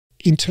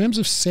in terms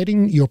of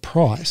setting your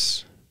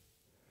price,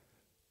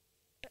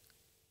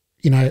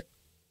 you know,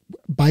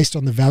 based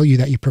on the value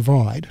that you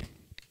provide,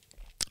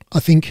 I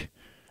think,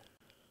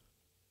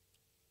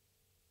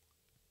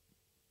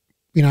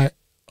 you know,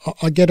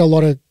 I get a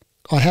lot of,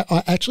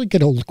 I actually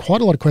get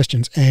quite a lot of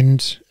questions,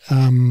 and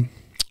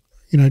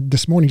you know,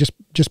 this morning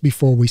just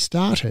before we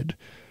started,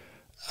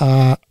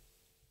 you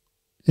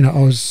know, I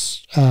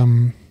was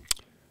you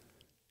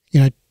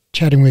know,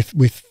 chatting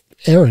with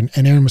Erin,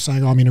 and Erin was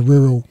saying, I'm in a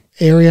rural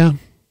area,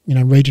 you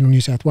know, regional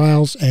New South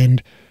Wales,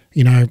 and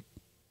you know,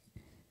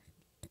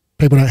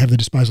 people don't have the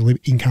disposable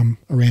income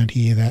around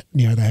here that,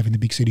 you know, they have in the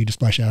big city to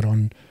splash out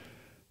on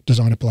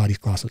designer Pilates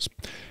classes.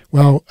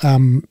 Well,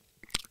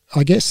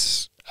 I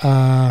guess, you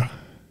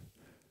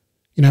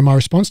know, my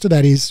response to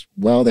that is,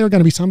 well, there are going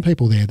to be some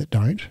people there that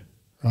don't,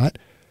 right?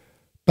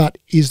 But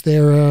is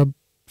there a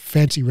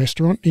fancy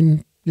restaurant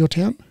in your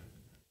town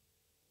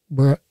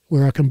where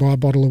I can buy a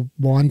bottle of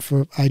wine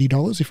for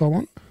 $80 if I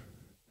want?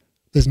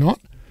 There's not.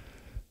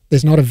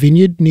 There's not a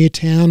vineyard near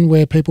town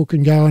where people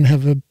can go and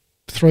have a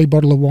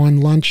 3-bottle of wine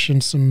lunch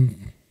and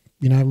some,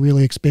 you know,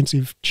 really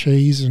expensive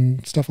cheese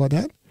and stuff like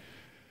that.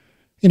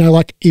 You know,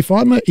 like if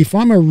I'm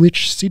a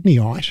rich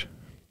Sydneyite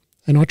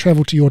and I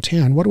travel to your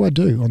town, what do I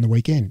do on the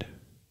weekend,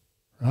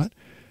 right?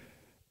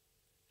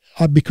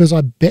 Because I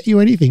bet you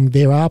anything,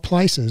 there are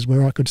places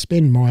where I could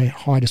spend my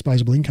high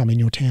disposable income in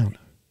your town,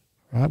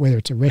 right? Whether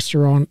it's a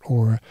restaurant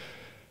or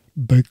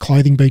a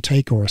clothing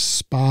boutique or a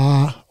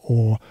spa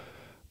or,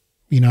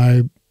 you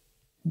know,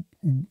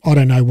 I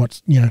don't know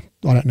what's, you know,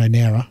 I don't know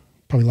Nowra.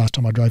 Probably last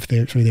time I drove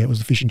through there, it was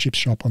the fish and chip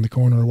shop on the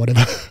corner or whatever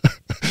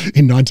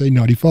in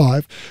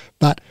 1995.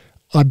 But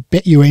I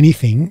bet you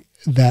anything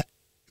that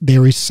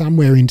there is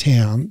somewhere in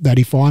town that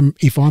if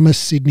I'm a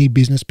Sydney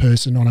business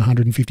person on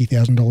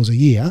 $150,000 a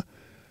year,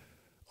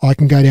 I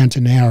can go down to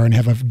Nowra and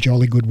have a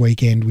jolly good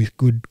weekend with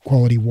good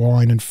quality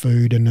wine and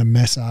food and a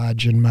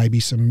massage and maybe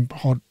some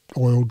hot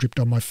oil dripped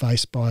on my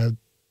face by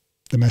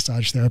the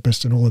massage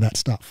therapist and all of that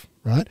stuff,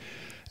 right?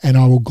 And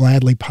I will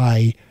gladly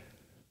pay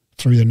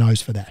through the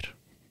nose for that.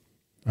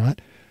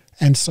 Right.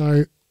 And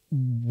so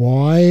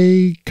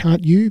why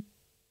can't you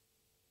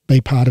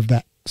be part of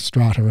that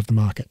strata of the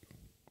market?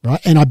 Right.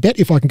 And I bet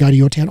if I can go to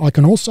your town, I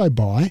can also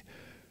buy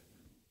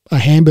a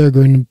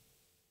hamburger and a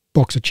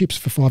box of chips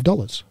for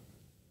 $5.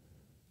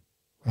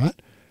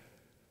 Right.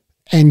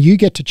 And you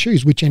get to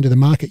choose which end of the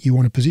market you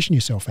want to position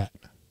yourself at.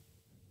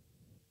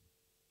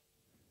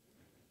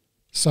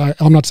 So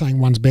I'm not saying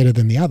one's better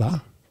than the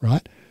other.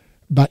 Right.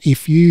 But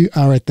if you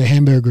are at the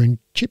hamburger and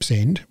chips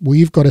end, well,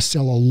 you've got to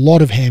sell a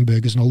lot of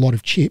hamburgers and a lot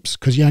of chips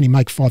because you only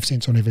make 5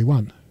 cents on every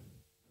one,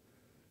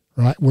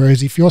 right?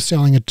 Whereas if you're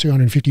selling a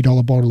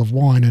 $250 bottle of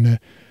wine and a,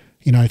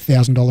 you know,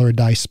 $1,000 a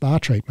day spa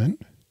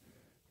treatment,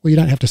 well, you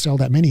don't have to sell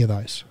that many of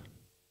those,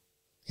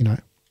 you know.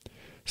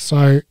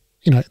 So,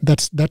 you know,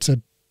 that's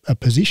a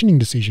positioning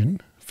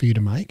decision for you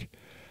to make.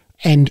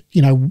 And,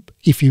 you know,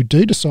 if you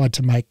do decide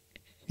to make,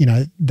 you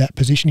know, that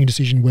positioning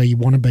decision where you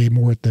want to be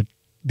more at the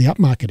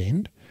upmarket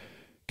end,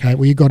 okay,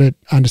 well, you've got to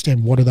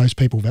understand what do those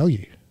people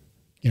value.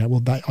 You know,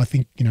 well, I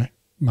think, you know,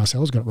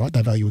 Marcella's got it right.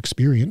 They value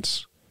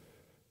experience,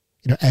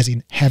 you know, as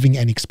in having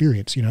an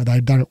experience. You know, they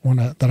don't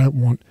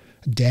want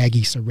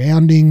daggy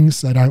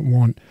surroundings. They don't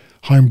want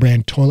home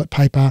brand toilet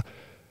paper.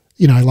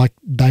 You know, like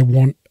they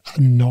want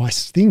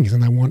nice things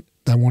and they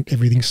want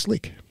everything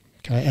slick.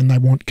 Okay, and they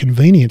want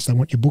convenience. They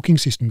want your booking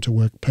system to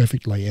work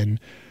perfectly, and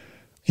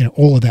you know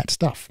all of that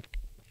stuff.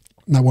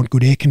 And they want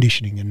good air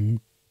conditioning,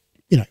 and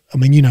you know, I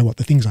mean, you know what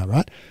the things are,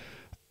 right?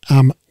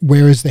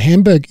 Whereas the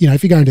hamburger, you know,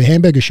 if you're going to the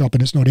hamburger shop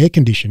and it's not air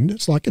conditioned,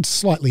 it's like, it's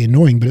slightly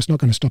annoying, but it's not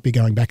going to stop you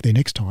going back there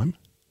next time,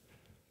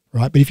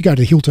 right? But if you go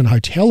to the Hilton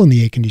Hotel and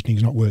the air conditioning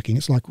is not working,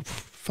 it's like,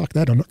 fuck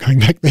that, I'm not going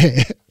back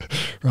there,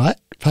 right?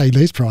 Paying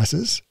these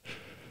prices.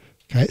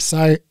 Okay,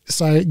 so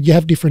you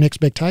have different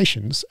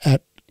expectations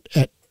at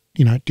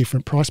you know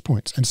different price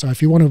points, and so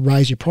if you want to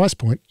raise your price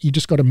point, you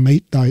just got to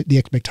meet the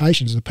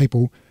expectations of the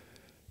people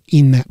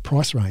in that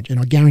price range, and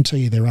I guarantee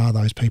you there are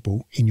those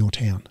people in your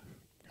town.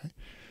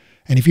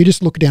 And if you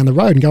just look down the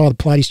road and go, oh, the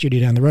Pilates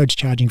studio down the road is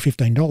charging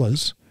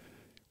 $15,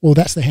 well,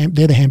 that's they're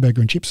the hamburger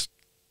and chips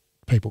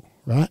people,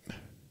 right?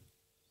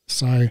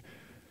 So,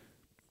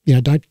 you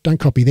know, don't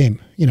copy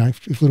them. You know,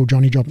 if little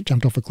Johnny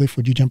jumped off a cliff,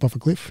 would you jump off a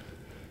cliff?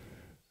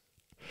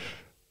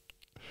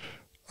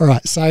 All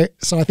right, so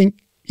I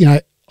think, you know,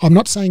 I'm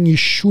not saying you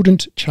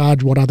shouldn't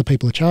charge what other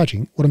people are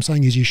charging. What I'm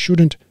saying is you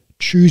shouldn't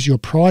choose your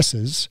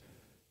prices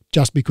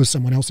just because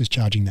someone else is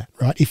charging that,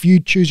 right? If you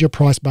choose your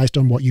price based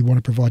on what you want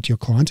to provide to your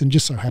clients and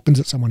just so happens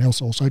that someone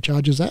else also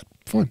charges that,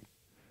 fine,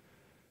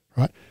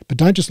 right? But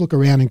don't just look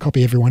around and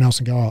copy everyone else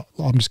and go,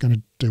 oh, I'm just going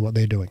to do what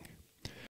they're doing.